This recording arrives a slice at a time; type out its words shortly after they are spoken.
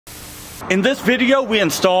In this video, we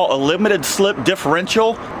install a limited slip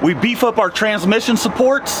differential, we beef up our transmission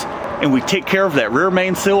supports, and we take care of that rear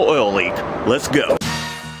main seal oil leak. Let's go.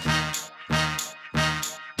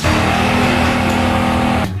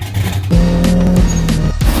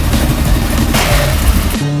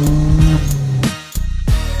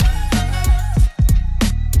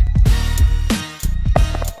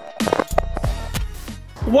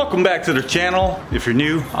 Welcome back to the channel. If you're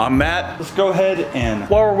new, I'm Matt. Let's go ahead and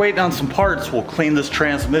while we're waiting on some parts, we'll clean this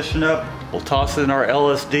transmission up. We'll toss in our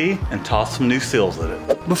LSD and toss some new seals in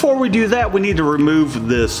it. Before we do that, we need to remove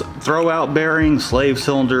this throwout bearing, slave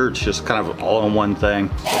cylinder. It's just kind of all in one thing.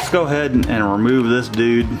 Let's go ahead and remove this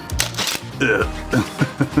dude.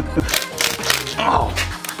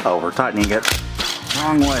 Oh, we're tightening it.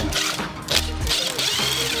 Wrong way.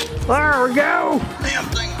 There we go. Damn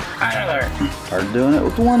thing. Out of there. Start doing it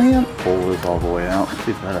with one hand. Pull this all the way out.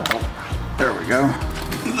 See if that helps. There we go.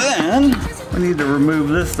 Then we need to remove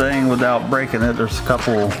this thing without breaking it. There's a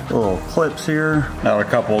couple little clips here. Not a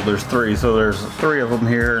couple, there's three. So there's three of them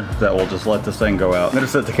here that will just let this thing go out. I'm gonna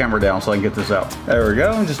set the camera down so I can get this out. There we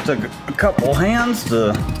go. Just took a couple hands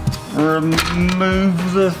to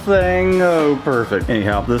remove the thing. Oh, perfect.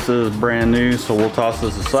 Anyhow, this is brand new, so we'll toss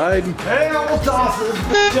this aside. And we'll toss this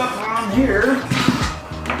bitch up on here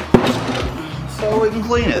so we can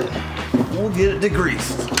clean it. We'll get it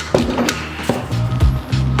degreased.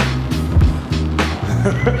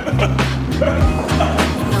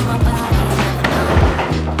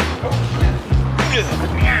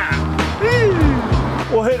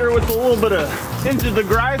 We'll hit her with a little bit of engine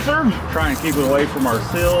degreaser. Try and keep it away from our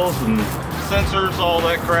seals and sensors, all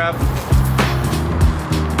that crap.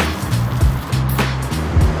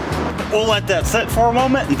 We'll let that set for a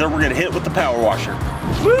moment and then we're gonna hit it with the power washer.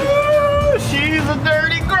 Woo! She's a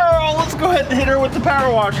dirty girl. Let's go ahead and hit her with the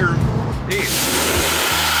power washer. Jeez.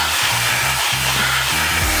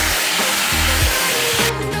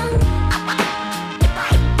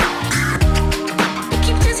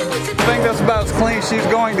 I think that's about as clean as she's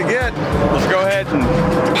going to get. Let's go ahead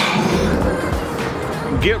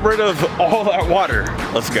and get rid of all that water.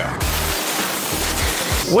 Let's go.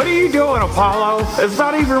 What are you doing, Apollo? It's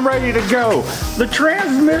not even ready to go. The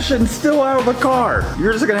transmission's still out of the car.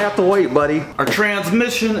 You're just gonna have to wait, buddy. Our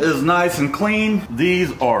transmission is nice and clean.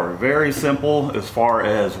 These are very simple as far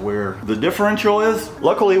as where the differential is.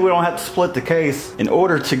 Luckily, we don't have to split the case in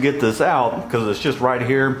order to get this out because it's just right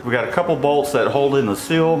here. We got a couple bolts that hold in the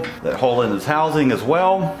seal, that hold in this housing as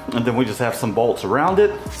well, and then we just have some bolts around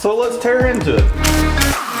it. So let's tear into it.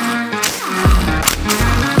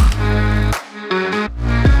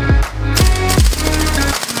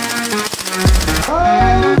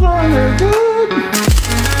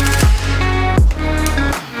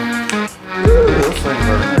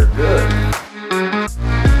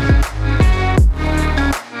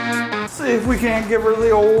 If we can't give her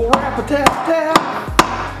the old rap-a-tap-tap.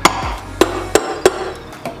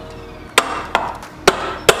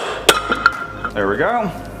 There we go.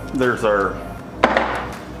 There's our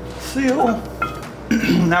seal.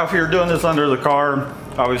 Now if you're doing this under the car,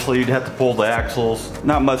 obviously you'd have to pull the axles.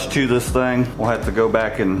 Not much to this thing. We'll have to go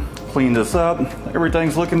back and clean this up.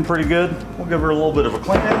 Everything's looking pretty good. We'll give her a little bit of a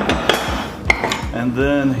cleaning. And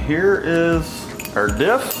then here is our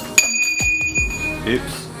diff.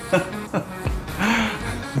 Oops.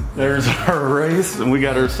 There's our race, and we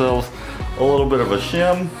got ourselves a little bit of a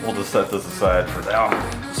shim. We'll just set this aside for now.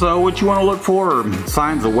 So what you want to look for are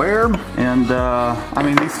signs of wear, and I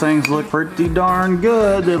mean, these things look pretty darn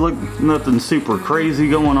good. They look nothing super crazy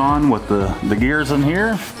going on with the gears in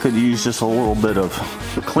here. Could use just a little bit of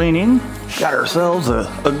cleaning. Got ourselves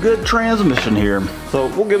a good transmission here. So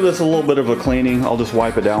we'll give this a little bit of a cleaning. I'll just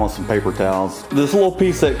wipe it down with some paper towels. This little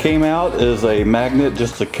piece that came out is a magnet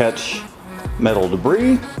just to catch metal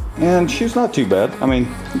debris, and she's not too bad. I mean,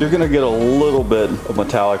 you're gonna get a little bit of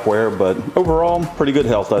metallic wear, but overall, pretty good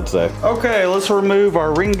health, I'd say. Okay, let's remove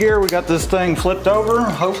our ring gear. We got this thing flipped over.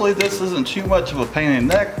 Hopefully this isn't too much of a pain in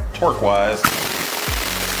the neck, torque-wise.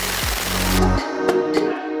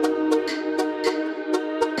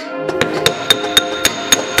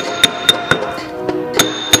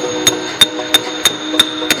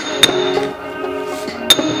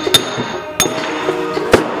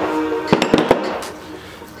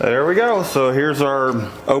 There we go. So here's our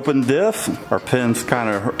open diff. Our pin's kind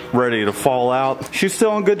of ready to fall out. She's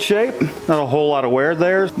still in good shape. Not a whole lot of wear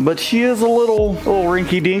there, but she is a little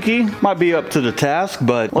rinky dinky. Might be up to the task,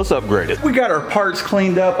 but let's upgrade it. We got our parts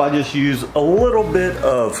cleaned up. I just use a little bit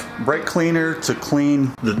of brake cleaner to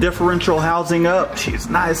clean the differential housing up. She's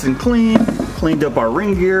nice and clean. cleaned up our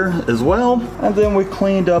ring gear as well. And then we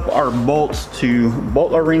cleaned up our bolts to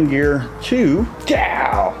bolt our ring gear to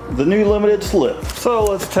the new limited slip. So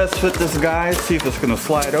let's test fit this guy, see if it's gonna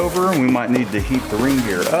slide over. We might need to heat the ring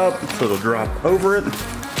gear up so it'll drop over it.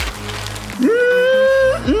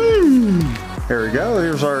 There we go,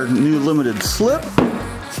 here's our new limited slip.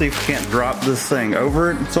 See if we can't drop this thing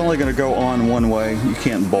over it. It's only gonna go on one way. You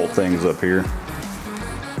can't bolt things up here.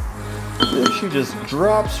 She just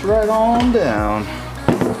drops right on down.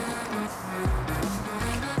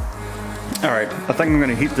 All right, I think I'm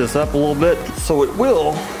gonna heat this up a little bit so it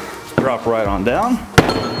will drop right on down.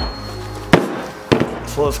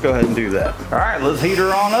 So let's go ahead and do that. All right, let's heat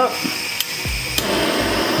her on up.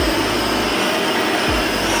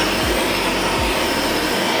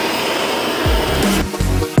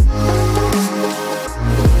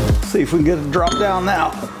 See if we can get it to drop down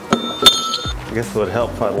now. I guess it would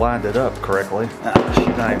help if I lined it up correctly. She's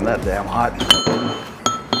not even that damn hot.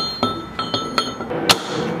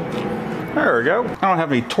 There we go. I don't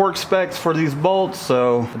have any torque specs for these bolts,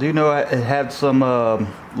 so I do know it had some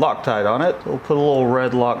Loctite on it. We'll put a little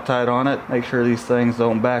red Loctite on it. Make sure these things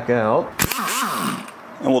don't back out.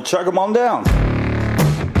 And we'll chuck them on down.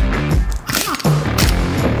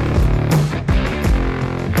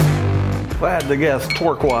 If I had to guess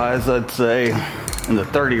torque-wise, I'd say in the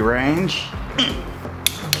 30 range.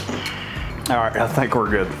 All right, I think we're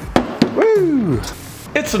good. Woo!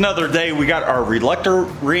 It's another day. We got our reluctor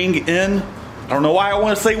ring in. I don't know why I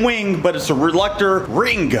want to say wing, but it's a reluctor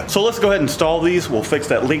ring. So let's go ahead and install these. We'll fix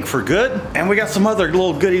that link for good. And we got some other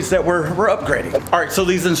little goodies that we're upgrading. All right, so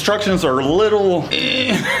these instructions are a little,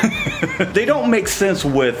 they don't make sense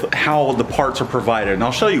with how the parts are provided, and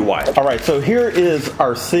I'll show you why. All right, so here is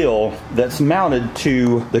our seal that's mounted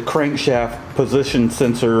to the crankshaft position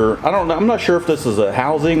sensor. I don't know, I'm not sure if this is a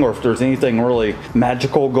housing or if there's anything really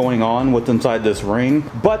magical going on with inside this ring,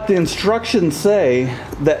 but the instructions say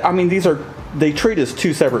that, I mean, they treat as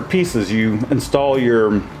two separate pieces. You install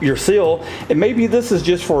your seal, and maybe this is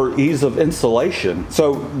just for ease of installation.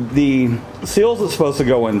 So the seals is supposed to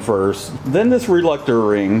go in first, then this reluctor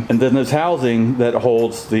ring, and then this housing that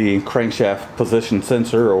holds the crankshaft position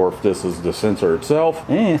sensor, or if this is the sensor itself,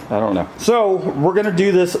 I don't know. So we're gonna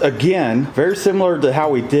do this again, very similar to how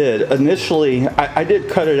we did. Initially, I did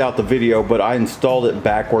cut it out the video, but I installed it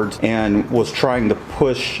backwards and was trying to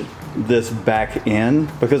push this back in,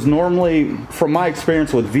 because normally from my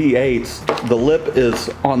experience with V8s, the lip is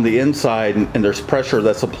on the inside and there's pressure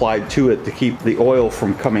that's applied to it to keep the oil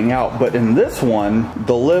from coming out, but in this one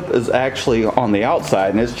the lip is actually on the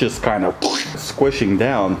outside and it's just kind of squishing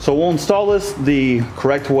down. So we'll install this the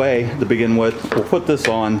correct way to begin with. We'll put this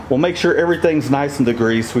on, we'll make sure everything's nice and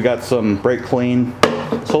degreased. We got some brake clean.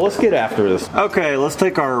 So let's get after this. Okay, let's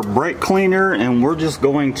take our brake cleaner and we're just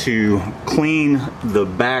going to clean the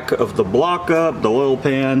back of the block up, the oil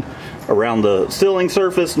pan, around the sealing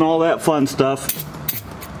surface and all that fun stuff.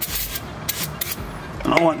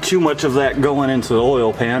 I don't want too much of that going into the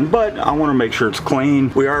oil pan, but I want to make sure it's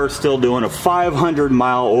clean. We are still doing a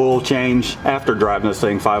 500-mile oil change after driving this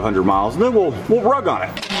thing 500 miles, and then we'll rug on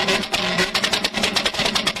it.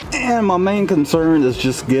 And my main concern is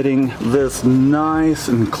just getting this nice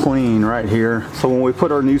and clean right here. So when we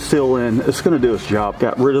put our new seal in, it's gonna do its job.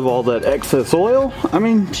 Got rid of all that excess oil. I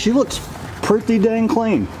mean, she looks pretty dang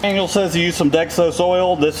clean. Manual says to use some Dexos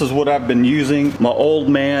oil. This is what I've been using. My old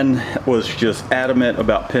man was just adamant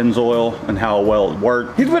about Pennzoil and how well it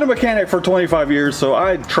worked. He's been a mechanic for 25 years, so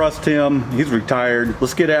I trust him. He's retired.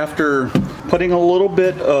 Let's get after putting a little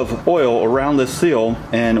bit of oil around this seal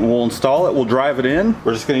and we'll install it. We'll drive it in.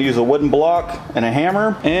 We're just gonna use a wooden block and a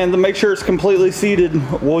hammer, and to make sure it's completely seated,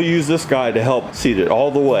 we'll use this guy to help seat it all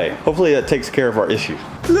the way. Hopefully that takes care of our issue.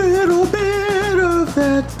 Little bit of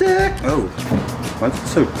that deck. Oh,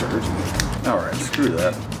 that's so dirty. All right, screw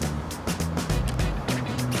that.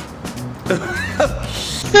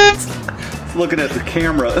 Looking at the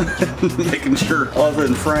camera, making sure I was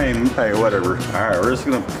in frame. Hey, whatever. All right, we're just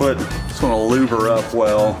gonna lube her up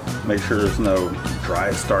well, make sure there's no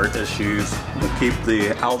dry start issues. We'll keep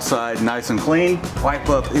the outside nice and clean, wipe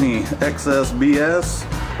up any excess BS.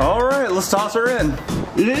 All right, let's toss her in.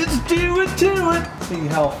 Let's do it to it. See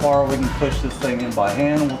how far we can push this thing in by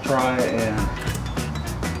hand. We'll try and,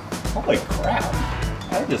 holy crap,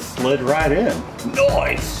 that just slid right in.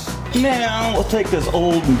 Nice. Now we'll take this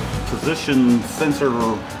old position sensor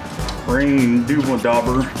ring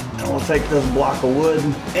doobler-dauber, and we'll take this block of wood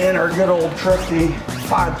and our good old trusty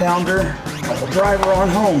 5-pounder, and we'll drive her on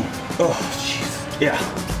home. Oh, jeez. Yeah,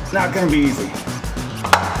 it's not gonna be easy.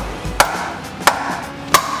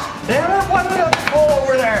 Damn it, why did I pull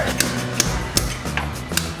over there?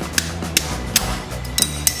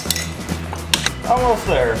 Almost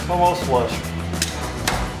there, almost flush.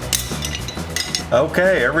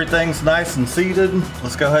 Okay, everything's nice and seated.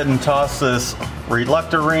 Let's go ahead and toss this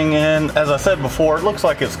reluctor ring in. As I said before, it looks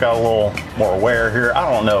like it's got a little more wear here.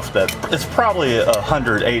 I don't know if it's probably a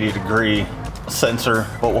 180 degree sensor,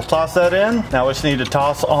 but we'll toss that in. Now we just need to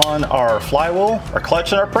toss on our flywheel, our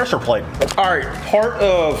clutch, and our pressure plate. All right, part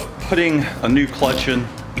of putting a new clutch in,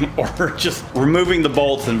 or just removing the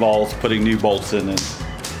bolts, involves putting new bolts in. And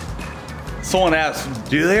someone asked,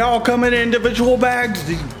 do they all come in individual bags?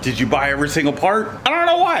 Did you buy every single part? I don't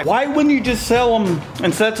know why. Why wouldn't you just sell them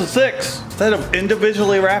in sets of 6 instead of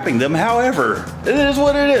individually wrapping them? However, it is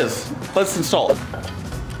what it is. Let's install it.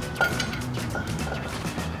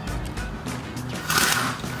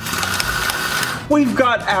 We've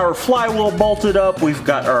got our flywheel bolted up, we've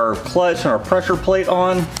got our clutch and our pressure plate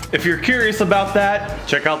on. If you're curious about that,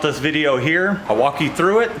 check out this video here. I'll walk you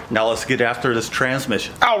through it. Now let's get after this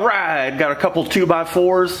transmission. All right, got a couple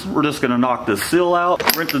 2x4s. We're just gonna knock this seal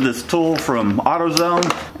out. Rented this tool from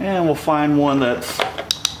AutoZone, and we'll find one that's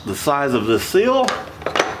the size of this seal.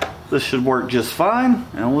 This should work just fine,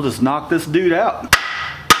 and we'll just knock this dude out.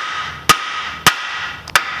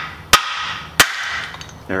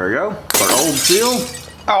 There we go, our old seal.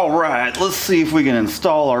 All right, let's see if we can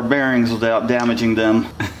install our bearings without damaging them.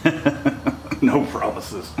 No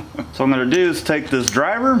promises. So what I'm gonna do is take this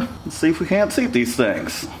driver and see if we can't seat these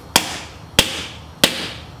things.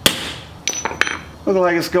 Looks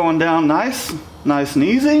like it's going down nice and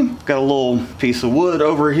easy. Got a little piece of wood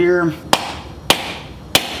over here.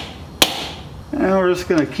 And we're just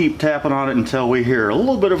gonna keep tapping on it until we hear a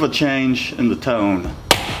little bit of a change in the tone.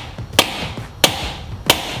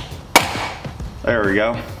 There we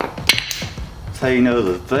go. That's how you know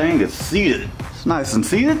the thing is seated. It's nice and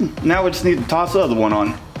seated. Now we just need to toss the other one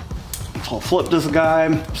on. So I'll flip this guy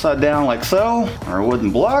upside down like so, or a wooden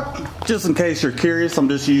block. Just in case you're curious, I'm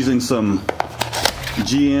just using some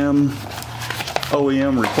GM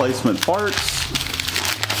OEM replacement parts.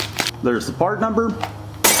 There's the part number.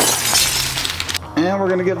 And we're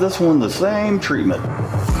gonna give this one the same treatment.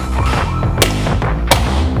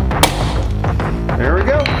 There we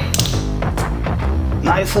go.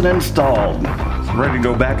 Nice and installed. It's ready to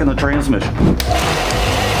go back in the transmission.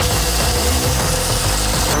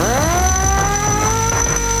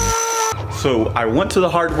 So I went to the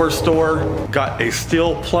hardware store, got a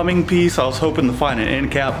steel plumbing piece. I was hoping to find an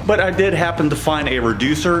end cap, but I did happen to find a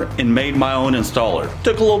reducer and made my own installer.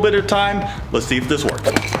 Took a little bit of time. Let's see if this works.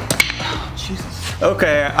 Oh, Jesus.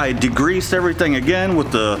 Okay, I degreased everything again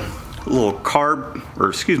with the little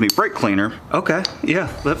brake cleaner. Okay,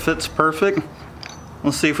 yeah, that fits perfect.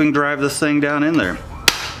 Let's see if we can drive this thing down in there.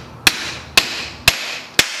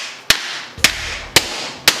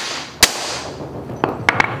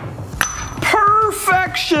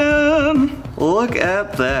 Perfection! Look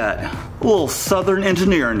at that. A little southern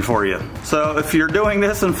engineering for you. So if you're doing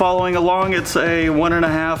this and following along, it's a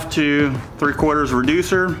 1.5 to 3/4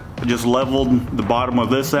 reducer. I just leveled the bottom of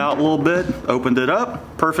this out a little bit, opened it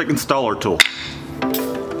up. Perfect installer tool.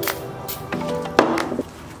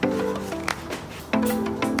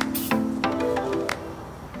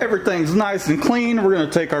 Everything's nice and clean. We're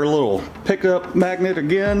gonna take our little pickup magnet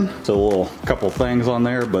again. So a couple things on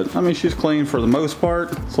there, but I mean, she's clean for the most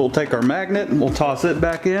part. So we'll take our magnet and we'll toss it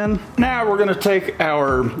back in. Now we're gonna take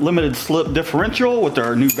our limited slip differential with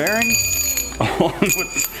our new bearing, along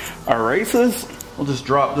with our races. We'll just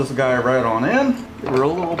drop this guy right on in. Give her a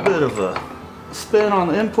little bit of a spin on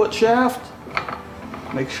the input shaft.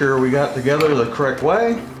 Make sure we got together the correct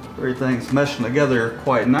way. Everything's meshing together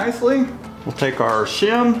quite nicely. We'll take our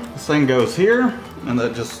shim, this thing goes here, and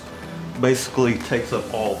that just basically takes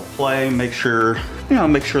up all the play. Make sure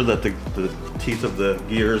that the teeth of the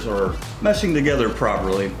gears are meshing together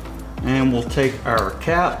properly. And we'll take our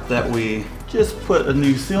cap that we just put a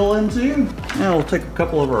new seal into, and we'll take a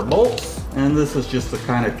couple of our bolts, and this is just to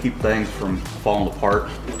kind of keep things from falling apart.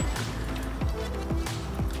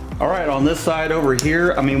 All right, on this side over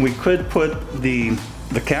here, I mean, we could put the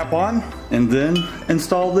cap on and then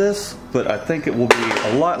install this, but I think it will be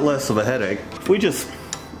a lot less of a headache. We just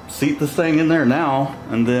seat this thing in there now,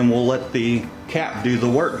 and then we'll let the cap do the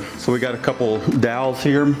work. So we got a couple dowels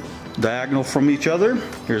here, diagonal from each other.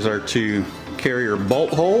 Here's our 2 carrier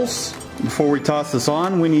bolt holes. Before we toss this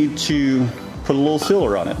on, we need to put a little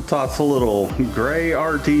sealer on it. Toss a little gray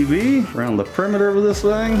RTV around the perimeter of this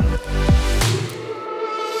thing.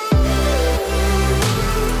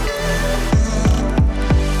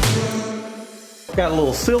 Got a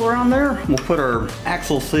little sealer on there. We'll put our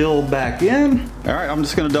axle seal back in. All right, I'm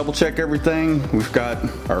just gonna double check everything. We've got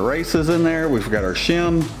our races in there. We've got our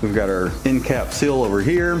shim. We've got our end cap seal over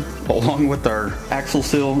here, along with our axle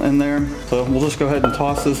seal in there. So we'll just go ahead and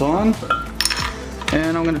toss this on.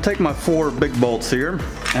 And I'm gonna take my 4 big bolts here,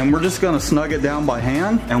 and we're just gonna snug it down by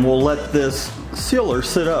hand, and we'll let this sealer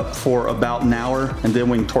sit up for about an hour, and then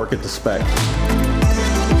we can torque it to spec.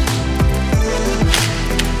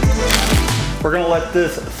 We're gonna let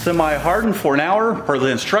this semi-harden for an hour per the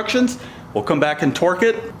instructions. We'll come back and torque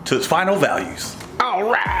it to its final values. All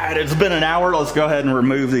right, it's been an hour. Let's go ahead and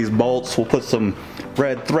remove these bolts. We'll put some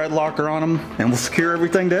red thread locker on them, and we'll secure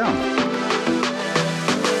everything down.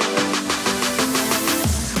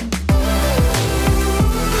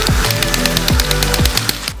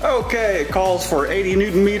 Okay, it calls for 80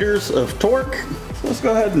 Newton meters of torque. So let's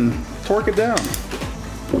go ahead and torque it down.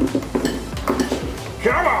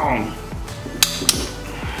 Come on!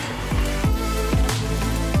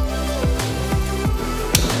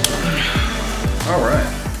 All right,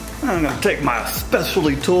 I'm gonna take my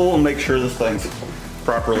specialty tool and make sure this thing's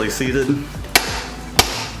properly seated.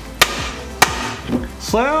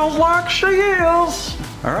 Sounds like she is.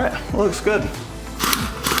 All right, looks good.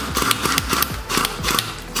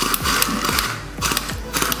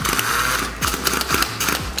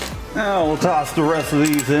 Now we'll toss the rest of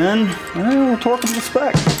these in and we'll torque them to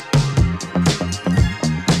spec.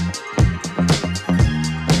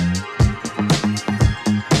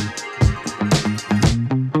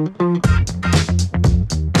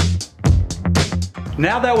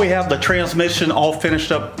 Now that we have the transmission all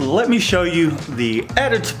finished up, let me show you the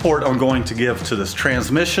added support I'm going to give to this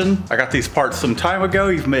transmission. I got these parts some time ago.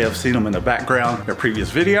 You may have seen them in the background in a previous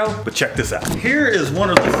video, but check this out. Here is one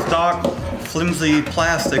of the stock flimsy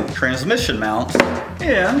plastic transmission mounts,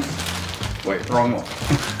 and wait, wrong one.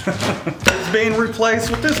 It's being replaced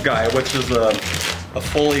with this guy, which is a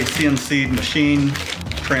fully CNC machine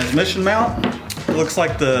transmission mount. It looks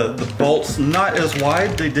like the bolts not as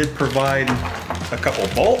wide. They did provide a couple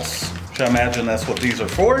bolts, which I imagine that's what these are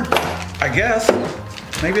for. I guess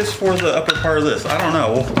maybe it's for the upper part of this. I don't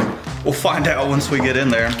know. We'll find out once we get in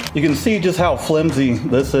there. You can see just how flimsy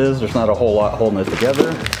this is. There's not a whole lot holding it together.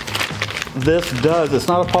 It's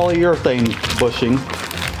not a polyurethane bushing.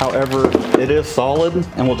 However, it is solid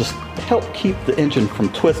and will just help keep the engine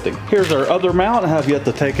from twisting. Here's our other mount. I have yet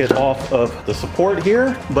to take it off of the support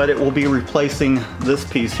here, but it will be replacing this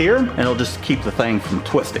piece here, and it'll just keep the thing from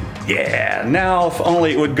twisting. Yeah, now if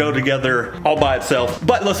only it would go together all by itself.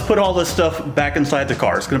 But let's put all this stuff back inside the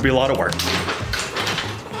car. It's gonna be a lot of work.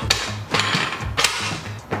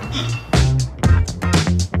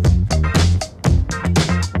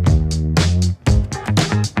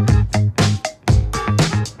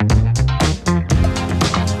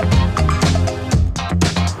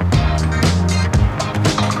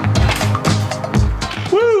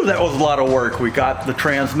 That was a lot of work. We got the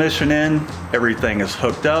transmission in, everything is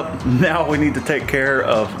hooked up. Now we need to take care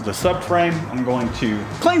of the subframe. I'm going to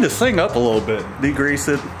clean this thing up a little bit, degrease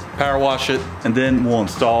it, power wash it, and then we'll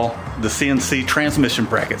install the CNC transmission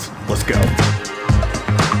brackets. Let's go.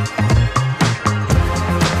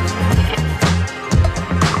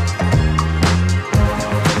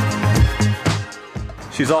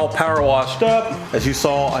 She's all power washed up. As you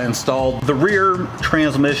saw, I installed the rear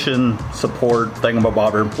transmission support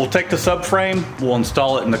thingamabobber. We'll take the subframe, we'll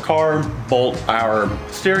install it in the car, bolt our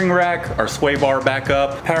steering rack, our sway bar back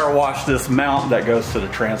up, power wash this mount that goes to the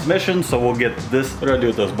transmission. So we'll get this, what do I do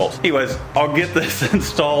with those bolts? Anyways, I'll get this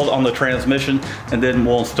installed on the transmission, and then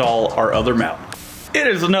we'll install our other mount. It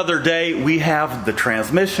is another day. We have the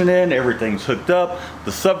transmission in, everything's hooked up,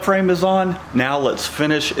 the subframe is on. Now let's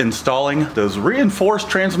finish installing those reinforced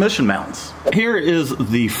transmission mounts. Here is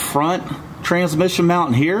the front transmission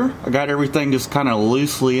mount here. I got everything just kind of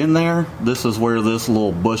loosely in there. This is where this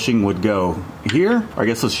little bushing would go here. I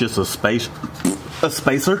guess it's just a spacer.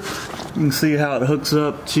 You can see how it hooks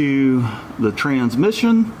up to the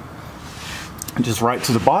transmission, just right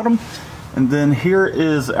to the bottom. And then here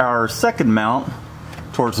is our second mount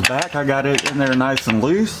towards the back. I got it in there nice and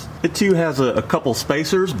loose. It too has a couple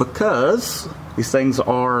spacers because these things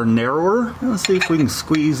are narrower. Let's see if we can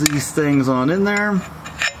squeeze these things on in there.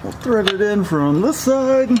 We'll thread it in from this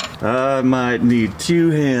side. I might need 2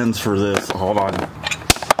 hands for this. Hold on.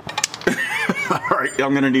 Alright,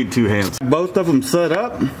 I'm gonna need 2 hands. Both of them set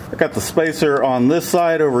up. I got the spacer on this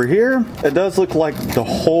side over here. It does look like the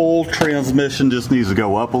whole transmission just needs to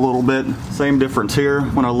go up a little bit. Same difference here.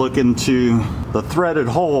 When I look into the threaded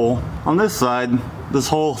hole on this side, this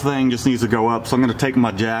whole thing just needs to go up. So I'm gonna take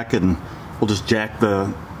my jack and we'll just jack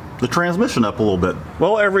the the transmission up a little bit.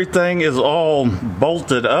 Well, everything is all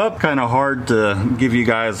bolted up. Kind of hard to give you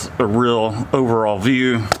guys a real overall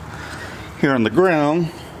view here on the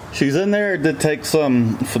ground. She's in there. It did take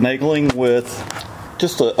some finagling with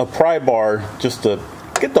just a pry bar just to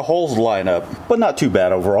get the holes to line up, but not too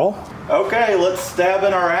bad overall. Okay, let's stab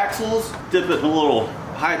in our axles, dip it in a little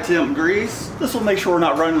high temp grease. This will make sure we're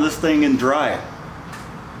not running this thing in dry.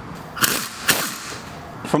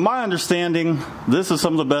 From my understanding, this is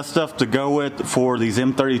some of the best stuff to go with for these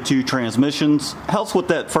M32 transmissions. Helps with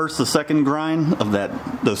that first to second grind of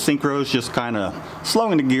those synchros, just kind of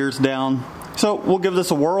slowing the gears down. So we'll give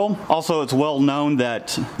this a whirl. Also, it's well known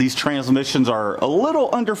that these transmissions are a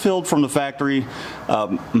little underfilled from the factory.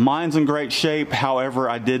 Mine's in great shape. However,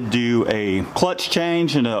 I did do a clutch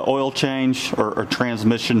change and an oil change or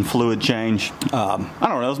transmission fluid change. I don't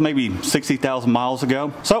know, it was maybe 60,000 miles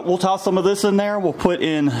ago. So we'll toss some of this in there. We'll put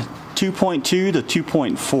in 2.2 to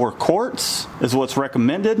 2.4 quarts is what's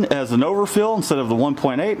recommended as an overfill instead of the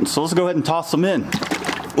 1.8. So let's go ahead and toss them in.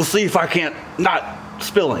 We'll see if I can't not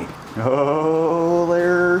spill any. Oh,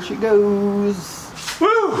 there she goes.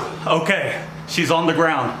 Woo! Okay, she's on the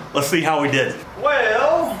ground. Let's see how we did.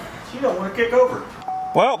 Well, she don't want to kick over.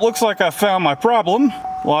 Well, it looks like I found my problem.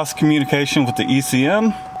 Lost communication with the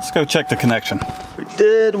ECM. Let's go check the connection. We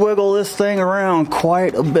did wiggle this thing around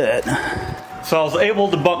quite a bit. So I was able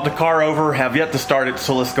to bump the car over, have yet to start it,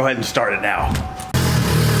 so let's go ahead and start it now.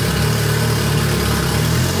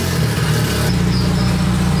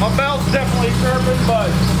 My belt's definitely chirping, but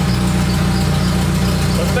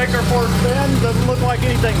let's take her for a spin. Doesn't look like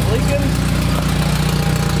anything's leaking.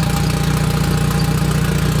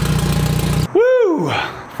 Woo!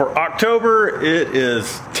 For October, it is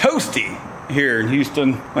toasty here in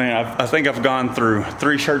Houston. Man, I think I've gone through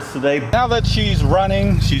 3 shirts today. Now that she's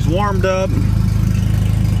running, she's warmed up,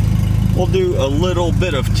 we'll do a little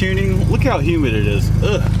bit of tuning. Look how humid it is.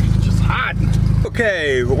 Ugh, it's just hot.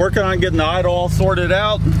 Okay, we're working on getting the idle all sorted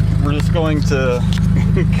out. We're just going to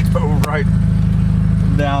go right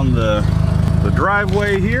down the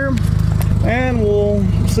driveway here and we'll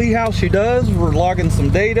see how she does. We're logging some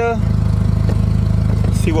data,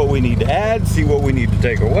 see what we need to add, see what we need to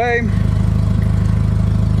take away,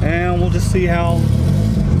 and we'll just see how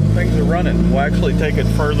things are running. We'll actually take it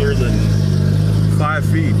further than 5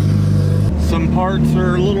 feet. Some parts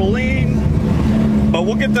are a little lean, but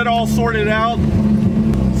we'll get that all sorted out.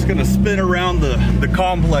 It's gonna spin around the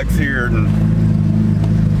complex here and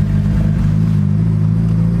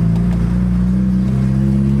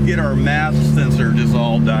get our mass sensor just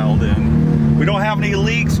all dialed in. We don't have any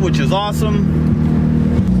leaks, which is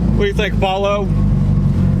awesome. What do you think, Paulo?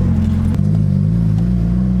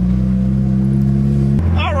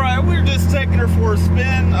 All right, we're just taking her for a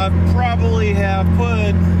spin. I probably have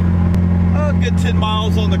put a good 10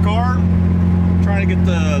 miles on the car, trying to get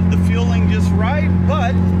the fueling just right,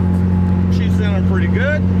 but she's sounding pretty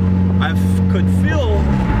good. I could feel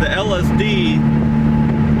the LSD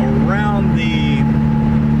around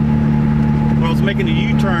when I was making a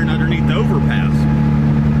U-turn underneath the overpass.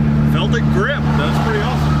 Felt it grip. That's pretty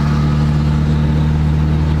awesome.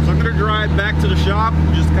 So I'm gonna drive back to the shop.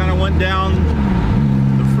 Just kind of went down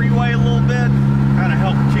the freeway a little bit, kind of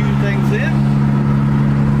help tune things in.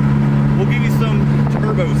 We'll give you some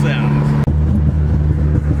turbo sounds.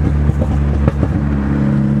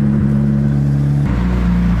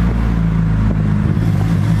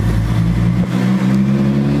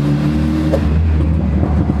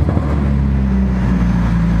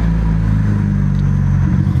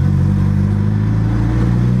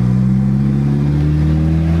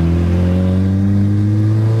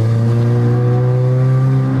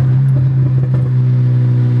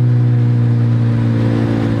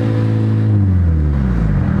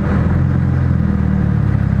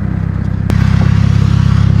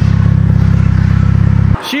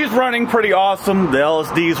 She's running pretty awesome. The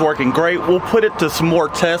LSD is working great. We'll put it to some more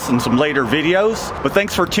tests in some later videos. But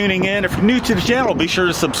thanks for tuning in. If you're new to the channel, be sure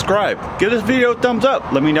to subscribe. Give this video a thumbs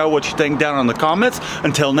up. Let me know what you think down in the comments.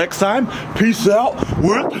 Until next time, peace out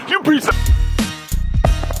with you. Peace out.